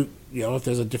 or if if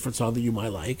there's a different song that you might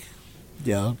like,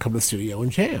 come to the studio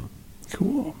and jam."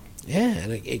 Cool. Yeah,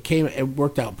 and it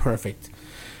worked out perfect.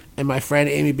 And my friend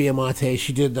Amy Biamonte,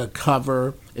 she did the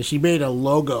cover, and she made a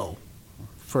logo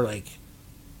for like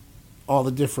all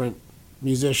the different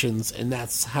musicians, and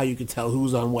that's how you could tell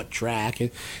who's on what track.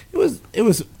 And it was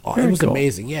cool.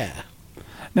 amazing. Yeah.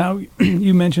 Now,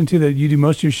 you mentioned too that you do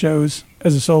most of your shows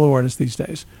as a solo artist these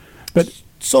days, but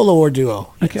Solo or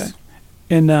duo. okay. Yes.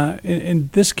 And in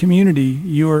this community,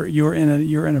 you're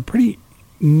in a pretty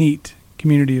neat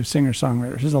community of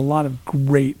singer-songwriters. There's a lot of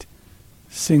great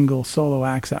single solo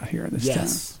acts out here in this town.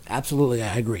 Yes, absolutely.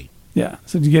 I agree. Yeah.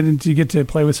 So do you get to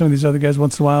play with some of these other guys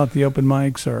once in a while at the open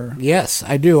mics, or? Yes,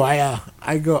 I do. I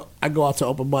go out to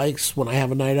open mics when I have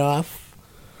a night off,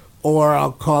 or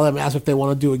I'll call them, ask if they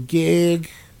want to do a gig.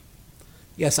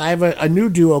 Yes, I have a new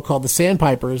duo called the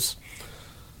Sandpipers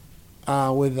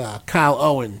with Kyle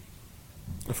Owen,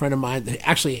 a friend of mine.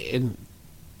 Actually, in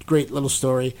great little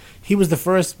story, he was the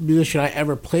first musician I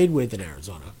ever played with in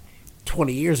Arizona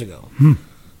 20 years ago.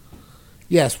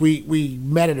 Yes, we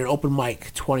met at an open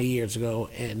mic 20 years ago,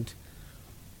 and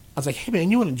I was like, "Hey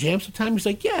man, you want to jam sometime?" He's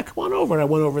like, "Yeah, come on over." And I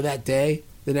went over the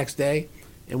next day,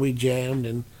 and we jammed,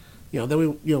 and then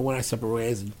we went our separate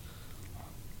ways, and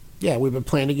yeah, we've been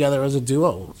playing together as a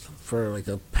duo for like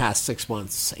the past 6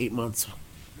 months, 8 months.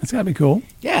 That's gotta be cool.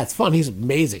 Yeah, it's fun. He's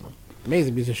amazing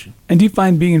musician. And do you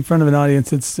find being in front of an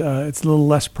audience it's a little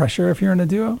less pressure if you're in a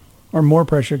duo, or more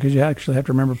pressure because you actually have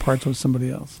to remember parts with somebody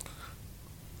else?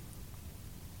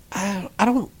 I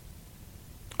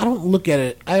don't look at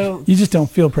it. You just don't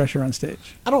feel pressure on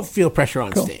stage. I don't feel pressure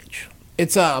on Cool. stage.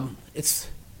 It's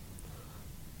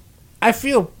I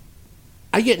feel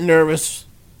I get nervous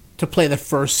to play the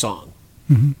first song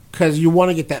because you want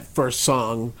to get that first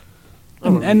song.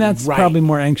 And that's right. probably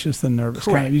more anxious than nervous.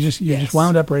 Correct. Kind of. You just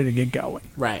wound up ready to get going.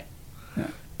 Right. Yeah.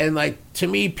 And like to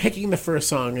me, picking the first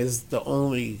song is the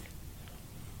only.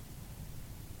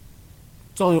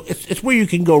 It's where you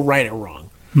can go right or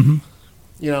wrong. Mm-hmm.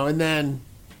 You know, and then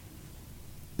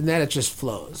it just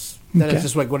flows. Then it's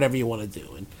just like whatever you want to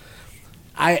do. And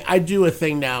I do a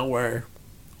thing now where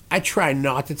I try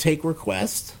not to take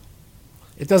requests.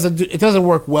 It doesn't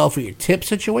work well for your tip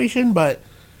situation, but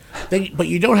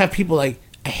you don't have people like,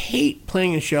 I hate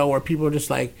playing a show where people are just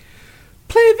like,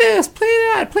 play this, play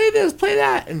that, play this, play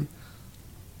that, and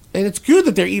it's good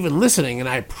that they're even listening, and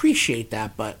I appreciate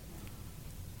that, but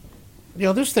you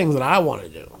know, there's things that I want to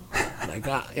do, like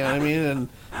you know what I mean, and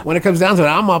when it comes down to it,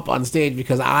 I'm up on stage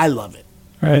because I love it,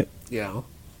 right? You know,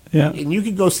 yeah, and you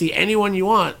can go see anyone you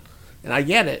want, and I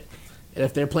get it, and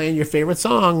if they're playing your favorite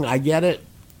song, I get it,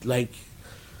 like.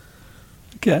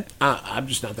 Okay. I'm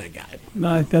just not that guy.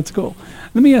 No, that's cool.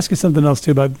 Let me ask you something else,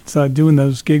 too, about doing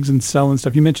those gigs and selling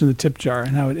stuff. You mentioned the tip jar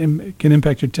and how it can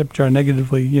impact your tip jar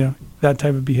negatively, you know, that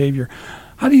type of behavior.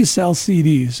 How do you sell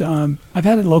CDs? I've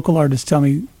had a local artist tell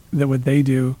me that what they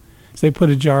do is they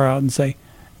put a jar out and say,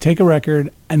 take a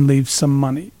record and leave some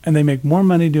money. And they make more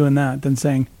money doing that than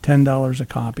saying $10 a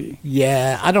copy.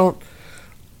 Yeah,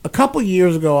 a couple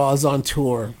years ago, I was on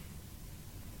tour,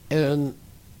 and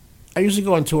I usually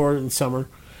go on tour in the summer,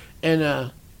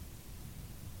 and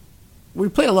we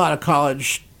play a lot of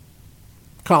colleges,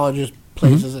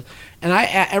 places, and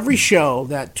every show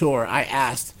that tour, I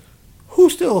asked, who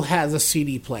still has a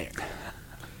CD player?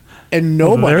 And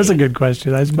nobody. Well, there's a good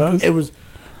question, I suppose. It was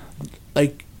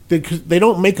like they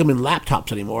don't make them in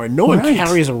laptops anymore, and no one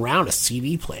carries around a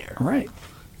CD player. Right.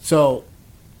 So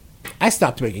I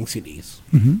stopped making CDs.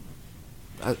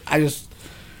 I just.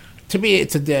 To me,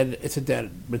 it's a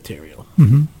dead material.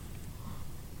 Mm-hmm.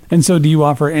 And so, do you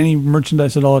offer any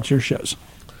merchandise at all at your shows?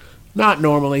 Not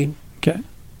normally. Okay.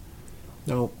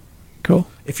 No. Cool.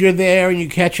 If you're there and you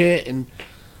catch it, and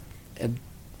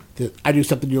I do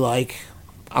something you like,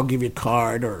 I'll give you a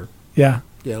card, or yeah,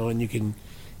 you know, and you can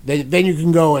then you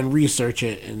can go and research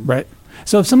it. And right.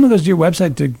 So, if someone goes to your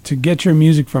website to get your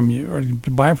music from you or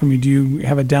to buy it from you, do you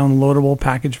have a downloadable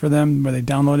package for them where they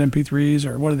download MP3s,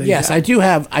 or what do they? Yes, get? I do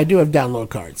have download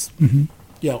cards. Mm-hmm.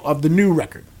 You know, of the new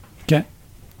record. Okay.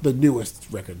 The newest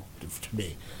record to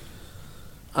me.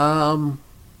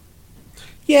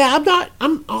 Yeah,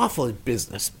 I'm awful at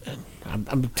business, man.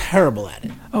 I'm terrible at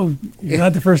it. Oh, you're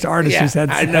not the first artist who's had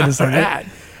to say that.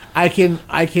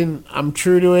 I'm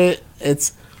true to it.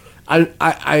 It's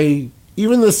I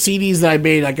even the CDs that I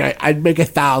made, like I'd make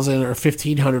 1,000 or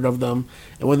 1,500 of them,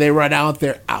 and when they run out,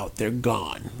 they're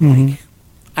gone. Mm-hmm. Like,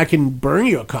 I can burn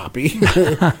you a copy.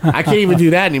 I can't even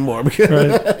do that anymore because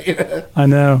right. I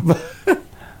know.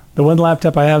 The one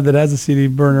laptop I have that has a CD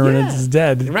burner and it's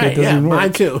dead. Right, it doesn't work.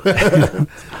 Mine too.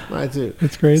 Mine too.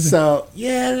 It's crazy. So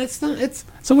yeah, it's.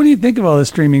 So what do you think of all this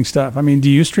streaming stuff? I mean, do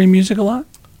you stream music a lot?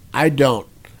 I don't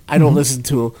listen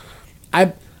to.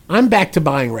 I'm back to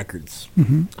buying records.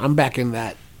 Mm-hmm. I'm back in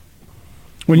that.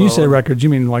 When you say records, you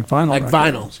mean like vinyl? Like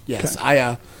records? vinyl, yes.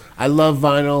 Okay. I love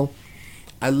vinyl.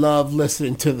 I love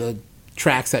listening to the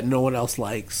tracks that no one else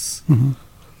likes. Mm-hmm.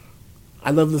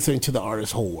 I love listening to the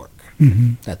artist's whole work.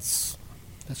 Mm-hmm. That's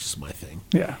just my thing.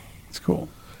 Yeah, it's cool.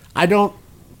 I don't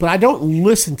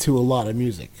listen to a lot of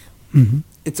music. Mm-hmm.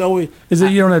 It's always. Is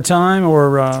it you don't have time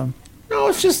or? No,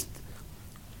 it's just.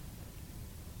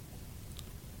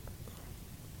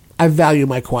 I value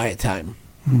my quiet time,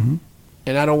 mm-hmm.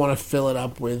 and I don't want to fill it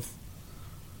up with.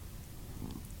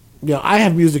 You know, I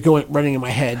have music running in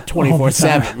my head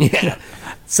 24/7. Yeah,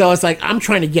 so it's like I'm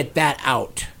trying to get that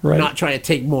out, not trying to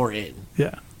take more in.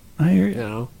 Yeah, I hear you. You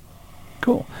know,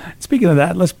 cool. Speaking of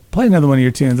that, let's play another one of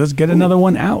your tunes. Let's get another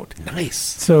one out. Nice.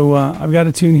 So I've got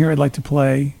a tune here I'd like to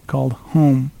play called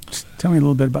 "Home." Just tell me a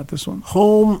little bit about this one.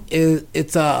 Home is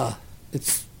it's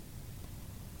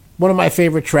one of my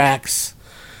favorite tracks.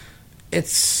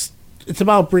 It's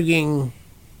about bringing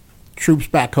troops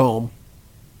back home.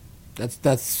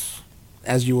 That's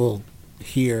as you will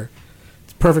hear.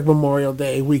 It's a perfect Memorial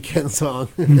Day weekend song.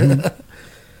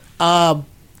 Mm-hmm.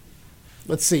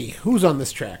 Let's see who's on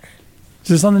this track. Is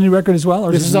this on the new record as well?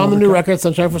 Or this is on the new record,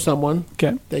 "Sunshine for Someone."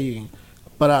 Okay.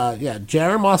 But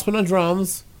Jaron Mossman on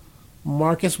drums,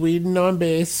 Marcus Whedon on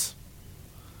bass,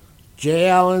 Jay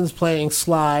Allen's playing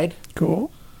slide.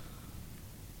 Cool.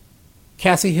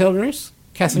 Cassidy Hildress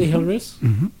is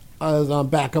on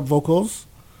backup vocals.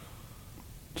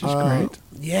 She's great.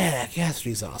 Yeah,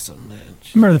 Cassidy's awesome, man. I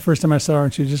remember the first time I saw her,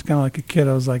 and she was just kind of like a kid.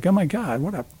 I was like, oh my God,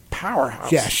 what a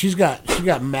powerhouse. Yeah, she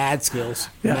got mad skills.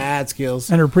 Yeah. Mad skills.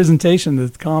 And her presentation, the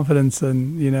confidence,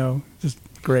 and, just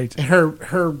great. And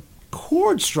her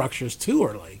chord structures, too,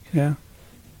 are like Yeah.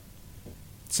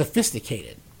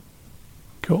 sophisticated.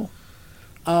 Cool.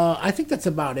 I think that's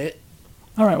about it.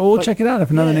 All right, well, we'll check it out. If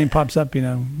another yeah. name pops up,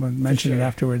 we'll mention it sure.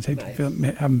 afterwards. Hate Nice. to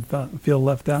have them feel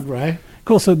left out. Right.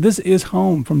 Cool, so this is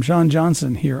Home from Shawn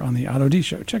Johnson here on the Otto D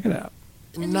Show. Check it out.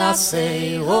 And I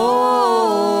say, oh,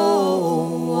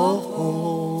 oh,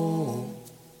 oh.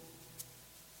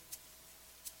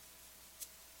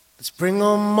 Let's bring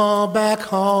them all back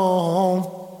home.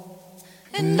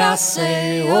 And I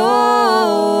say, oh,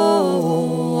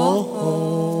 oh,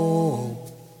 oh.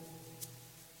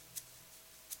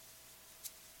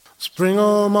 Let's bring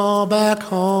them all back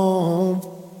home.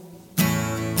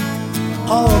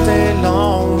 All day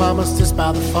long, mama's just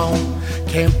by the phone.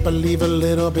 Can't believe a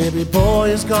little baby boy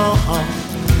is gone.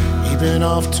 He's been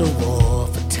off to war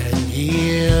for 10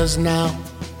 years now.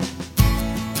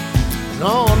 And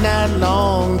all night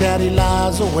long, daddy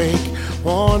lies awake,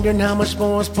 wondering how much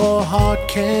more his poor heart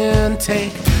can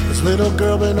take. This little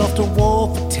girl been off to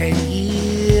war for 10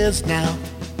 years now.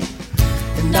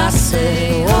 And I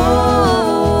say,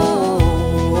 oh,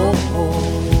 oh, oh.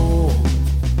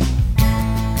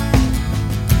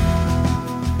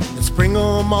 Bring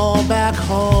them all back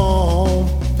home.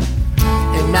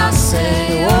 And I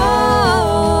say, oh,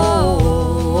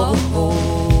 oh,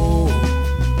 oh.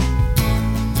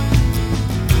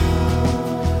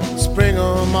 Let's bring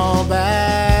them all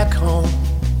back home.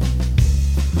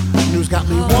 News got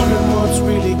me wondering what's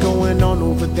really going on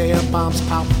over there. Bombs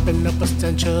popping up, a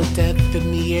stench of death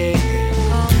in the air.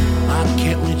 Why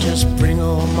can't we just bring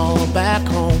them all back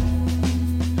home?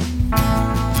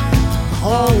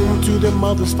 Home to their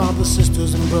mothers, fathers,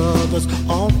 sisters, and brothers,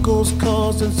 uncles,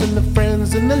 cousins, and the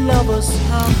friends and the lovers.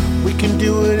 We can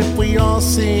do it if we all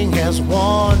sing as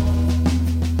one.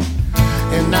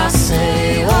 And I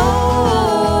say,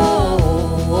 oh,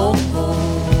 oh, oh.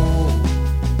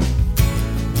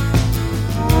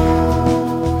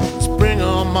 Let's bring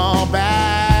them all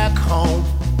back home.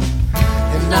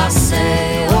 And I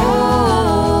say,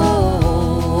 oh,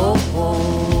 oh, oh.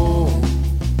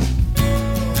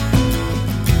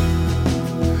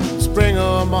 Bring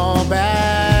them all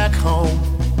back home.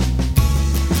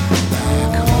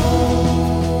 Back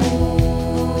home.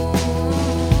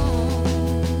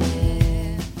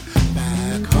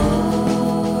 Back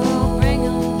home. Bring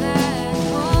 'em back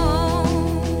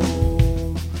home.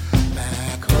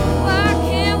 Back home. Why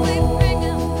can't we bring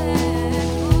 'em back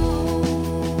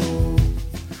home?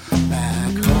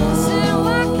 Back home. Say,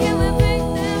 why can't we bring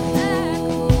them back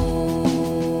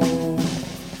home?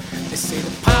 They say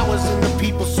the power's in the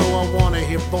people, so I wanna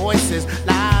hear voices.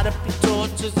 Light up your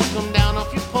torches and come down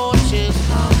off your porches.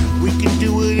 We can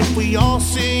do it if we all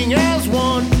sing as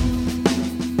one. You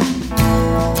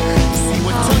see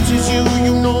what touches you,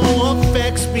 you know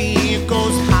affects me. It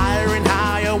goes higher and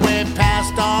higher, way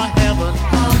past our heaven.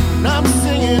 And I'm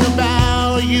singing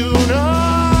about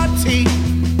unity.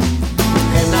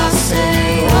 And I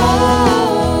say, oh,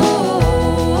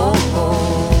 oh,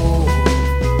 oh.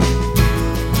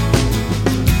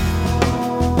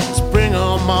 Let's bring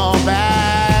 'em all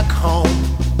back home.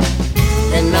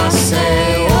 And I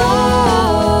say, oh,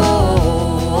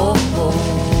 oh, oh.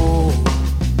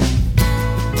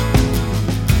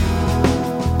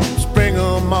 Let's bring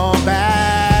 'em all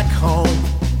back home.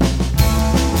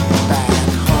 Back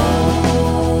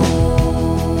home.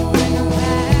 Bring 'em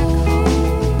back home.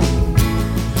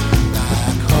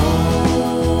 Back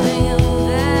home. Bring 'em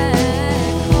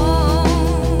back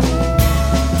home.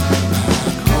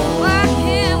 Why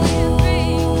can't we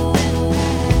bring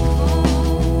them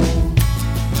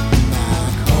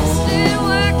back home? Say,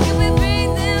 why can't we bring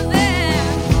them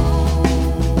back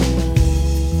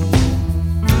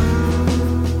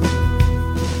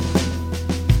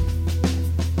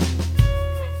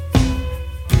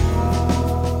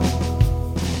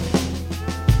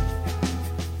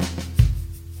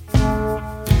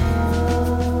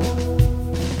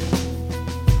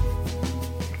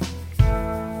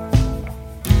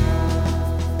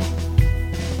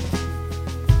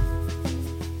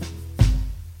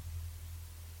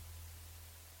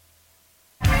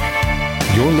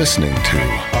You're listening to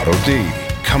Otto D,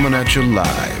 coming at you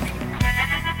live.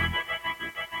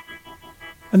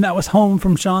 And that was Home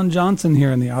from Shawn Johnson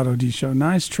here in the Otto D Show.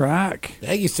 Nice track.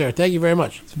 Thank you, sir. Thank you very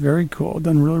much. It's very cool.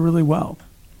 Done really, really well.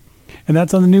 And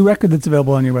that's on the new record that's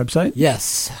available on your website.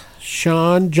 Yes.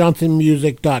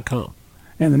 ShawnJohnsonMusic.com.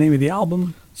 And the name of the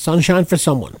album. Sunshine for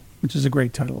Someone. which is a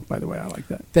great title, by the way. I like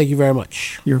that. Thank you very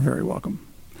much. You're very welcome.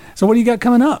 So what do you got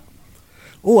coming up?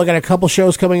 Oh, I got a couple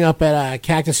shows coming up at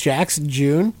Cactus Jack's in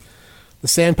June. The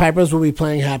Sandpipers will be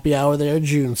playing Happy Hour there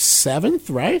June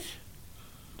 7th, right?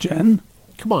 Jen?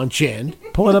 Come on, Jen.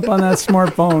 Pull it up on that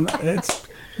smartphone.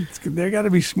 They got to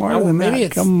be smarter than maybe that.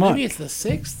 it's, Come on. maybe it's the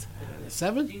 6th? The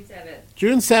 7th? June 7th.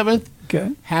 June 7th.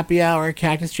 Okay. Happy Hour,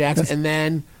 Cactus Jack's. That's- And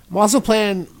then I'm also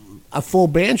playing a full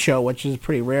band show, which is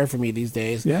pretty rare for me these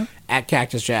days, Yeah. at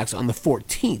Cactus Jack's on the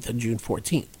 14th of June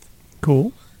 14th.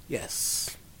 Cool.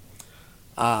 Yes.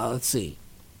 Let's see.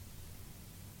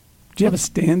 Do you have a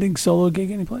standing solo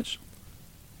gig anyplace?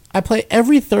 I play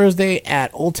every Thursday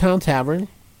at Old Town Tavern.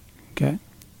 Okay.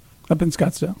 Up in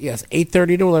Scottsdale. Yes,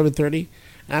 8:30 to 11:30.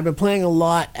 And I've been playing a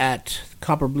lot at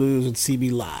Copper Blues and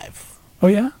CB Live. Oh,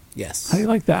 yeah? Yes. How do you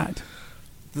like that?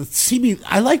 The CB,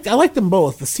 I like them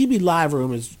both. The CB Live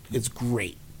room is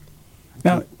great.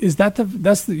 Now, is that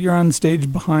you're on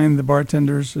stage behind the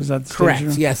bartenders? Is that the Correct. stage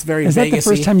room? Yes, very Is that the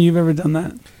Vegas-y. first time you've ever done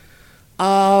that?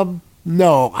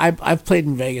 No, I've played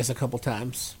in Vegas a couple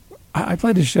times. I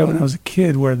played a show when I was a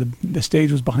kid where the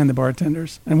stage was behind the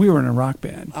bartenders, and we were in a rock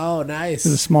band. Oh, nice. It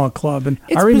was a small club, and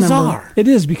It's I remember bizarre. it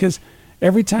is because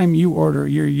every time you order,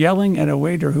 you're yelling at a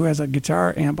waiter who has a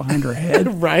guitar amp behind her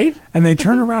head, Right? and they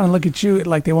turn around and look at you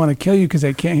like they want to kill you because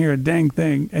they can't hear a dang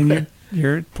thing, and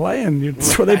you're playing.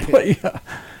 That's what they play, yeah.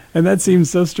 And that seems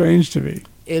so strange to me.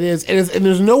 It is, and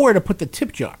there's nowhere to put the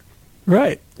tip jar.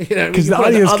 Right? You know, Because you the put it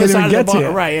on audience other can't side even of the get to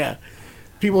bar. you. Right? Yeah.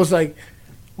 People was like,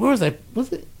 "Where was I?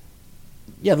 Was it?"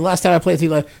 Yeah, the last time I played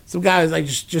T-Live, some guy was like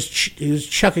he was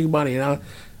chucking money. Don't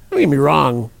get me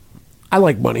wrong, I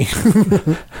like money,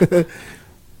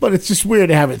 but it's just weird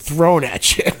to have it thrown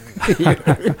at you.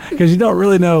 Because you don't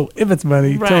really know if it's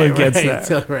money until it gets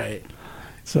there. Right.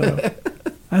 So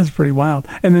that's pretty wild.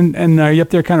 And are you up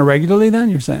there kind of regularly then,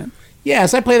 you're saying?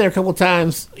 Yes, I play there a couple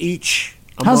times each.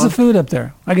 How's month. the food up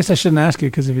there? I guess I shouldn't ask you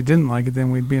because if you didn't like it, then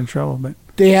we'd be in trouble. But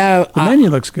They have the menu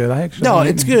looks good. I actually no,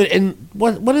 haven't it's eaten. good. And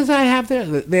what does I have there?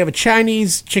 They have a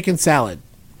Chinese chicken salad.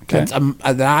 Okay.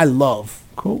 That I love.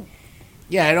 Cool.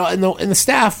 Yeah, and the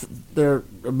staff, they're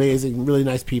amazing, really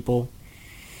nice people,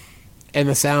 and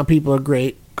the sound people are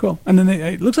great. Cool. And then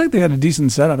it looks like they had a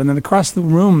decent setup. And then across the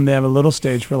room, they have a little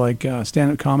stage for like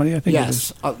stand-up comedy. I think. It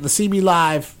is. Yes, the CB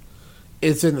Live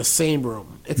is in the same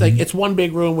room. It's Mm-hmm. like it's one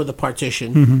big room with a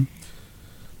partition,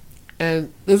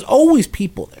 and there's always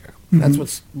people there. That's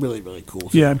what's really really cool.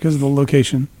 Mm-hmm. Yeah, because of the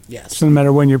location. Yes. So no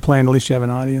matter when you're playing, at least you have an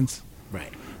audience.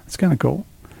 Right. It's kind of cool.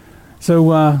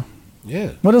 So Yeah.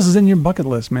 what else is in your bucket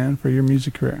list, man, for your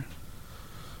music career?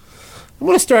 I'm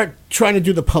gonna start trying to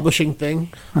do the publishing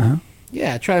thing. Uh-huh.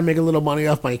 Yeah, try to make a little money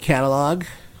off my catalog.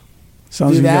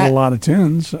 Sounds Do like you got that. a lot of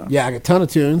tunes. So. Yeah, I got a ton of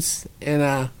tunes, and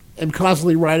I'm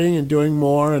constantly writing and doing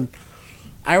more. And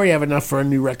I already have enough for a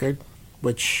new record,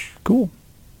 which Cool.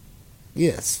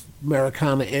 yes,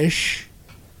 Americana-ish.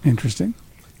 Interesting.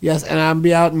 Yes, and I'll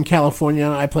be out in California.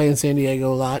 I play in San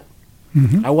Diego a lot.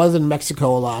 I was in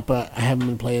Mexico a lot, but I haven't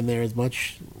been playing there as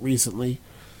much recently.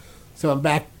 So I'm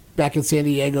back in San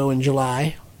Diego in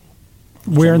July.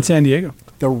 Where in San Diego?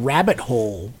 The Rabbit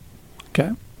Hole.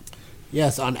 Okay.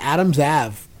 Yes, on Adams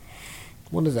Ave.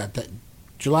 What is that?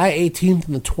 July 18th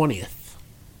and the 20th.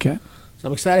 Okay. So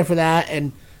I'm excited for that.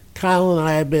 And Kyle and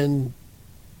I have been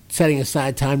setting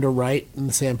aside time to write in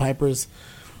the Sandpipers.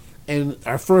 And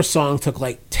our first song took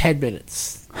like 10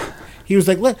 minutes. He was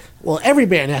like, well, every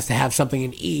band has to have something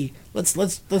in E. Let's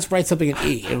write something in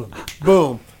E. And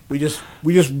boom, we just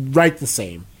write the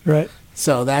same. Right.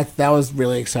 So that was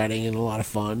really exciting and a lot of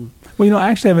fun. Well, I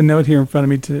actually have a note here in front of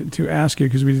me to ask you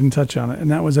because we didn't touch on it, and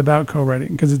that was about co-writing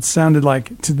because it sounded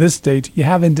like to this date you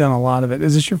haven't done a lot of it.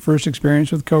 Is this your first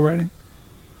experience with co-writing?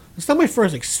 It's not my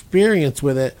first experience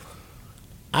with it.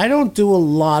 I don't do a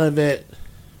lot of it.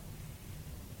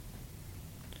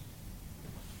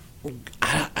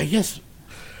 I guess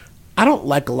I don't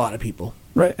like a lot of people.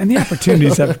 Right. And the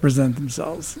opportunities have to present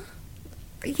themselves.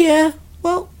 Yeah,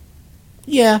 well,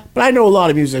 yeah, but I know a lot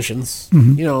of musicians.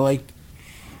 Like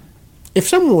if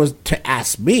someone was to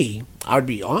ask me, I would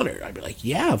be honored. I'd be like,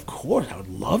 yeah, of course, I would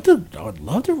love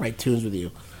to write tunes with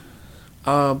you.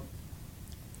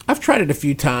 I've tried it a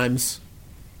few times.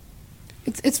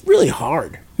 It's really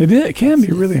hard. It can be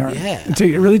really hard. Yeah.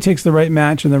 It really takes the right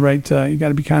match and the right, you got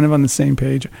to be kind of on the same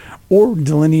page or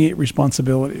delineate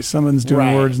responsibilities. Someone's doing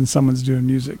Right. words and someone's doing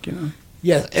music,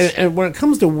 Yes, and when it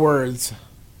comes to words,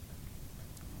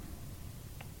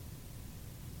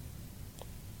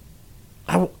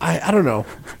 I don't know.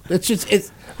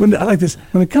 It's I like this.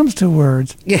 When it comes to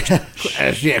words,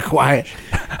 yeah, quiet.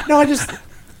 No,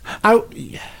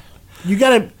 you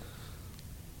gotta.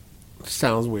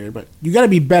 sounds weird, but you got to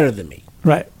be better than me.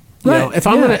 Right. You Right. know, if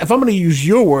I'm gonna use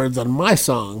your words on my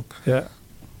song, Yeah.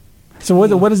 So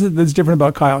what is it that's different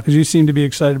about Kyle? Because you seem to be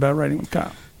excited about writing with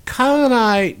Kyle. Kyle and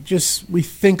I we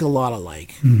think a lot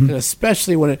alike, and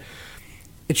especially when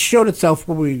it showed itself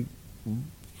when we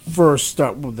first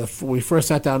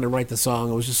sat down to write the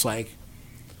song. It was just like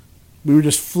we were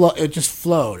just it just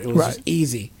flowed. It was Right. just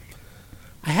easy.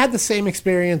 I had the same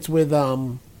experience with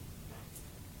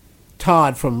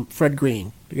Todd from Fred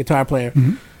Green, the guitar player.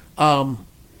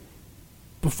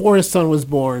 Before his son was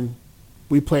born,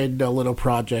 we played a little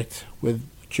project with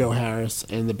Joe Harris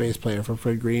and the bass player from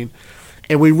Fred Green,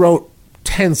 and we wrote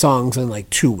 10 songs in like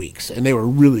 2 weeks, and they were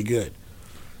really good.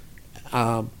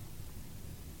 But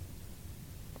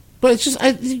it's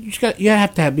just you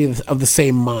have to be of the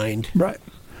same mind. Right.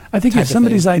 I think Type if of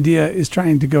somebody's thing. idea is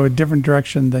trying to go a different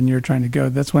direction than you're trying to go,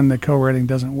 that's when the co-writing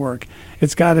doesn't work.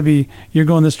 It's got to be you're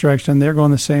going this direction, they're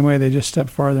going the same way, they just step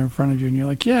farther in front of you, and you're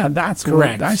like, yeah, that's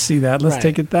Correct. I see that. Let's Right.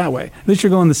 take it that way. At least you're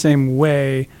going the same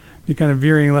way. You're kind of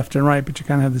veering left and right, but you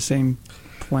kind of have the same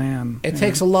plan. It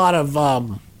takes a lot of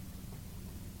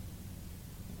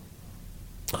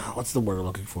what's the word I'm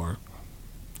looking for?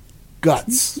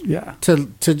 Guts. Yeah. To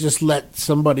just let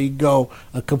somebody go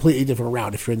a completely different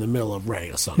route if you're in the middle of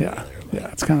writing a song Yeah. together. Yeah.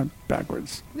 It's kind of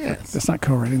backwards. Yeah. That's not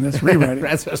co-writing. That's rewriting.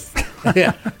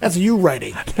 That's you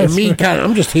writing. And me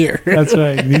I'm just here. That's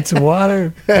right. You need some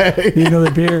water. Need another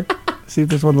beer. See if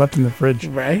there's one left in the fridge.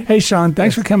 Right. Hey, Shawn,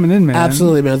 thanks for coming in, man.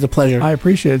 Absolutely, man. It's a pleasure. I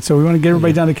appreciate it. So we want to get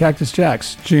everybody down to Cactus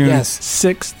Jack's June Yes.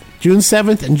 6th, June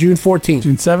 7th and June 14th.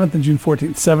 June 7th, and June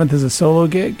 14th. 7th is a solo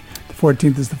gig. The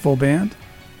 14th is the full band.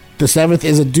 The 7th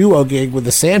is a duo gig with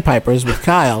the Sandpipers with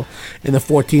Kyle, and the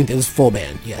 14th is full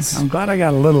band. Yes. I'm glad I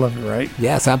got a little of it right.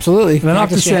 Yes, absolutely. And then off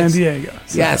to Cactus San Jacks. Diego.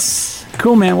 So, Yes.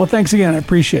 Cool, man. Well, thanks again. I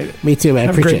appreciate it. Me too, man.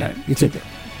 Have a great Appreciate it. night. You too.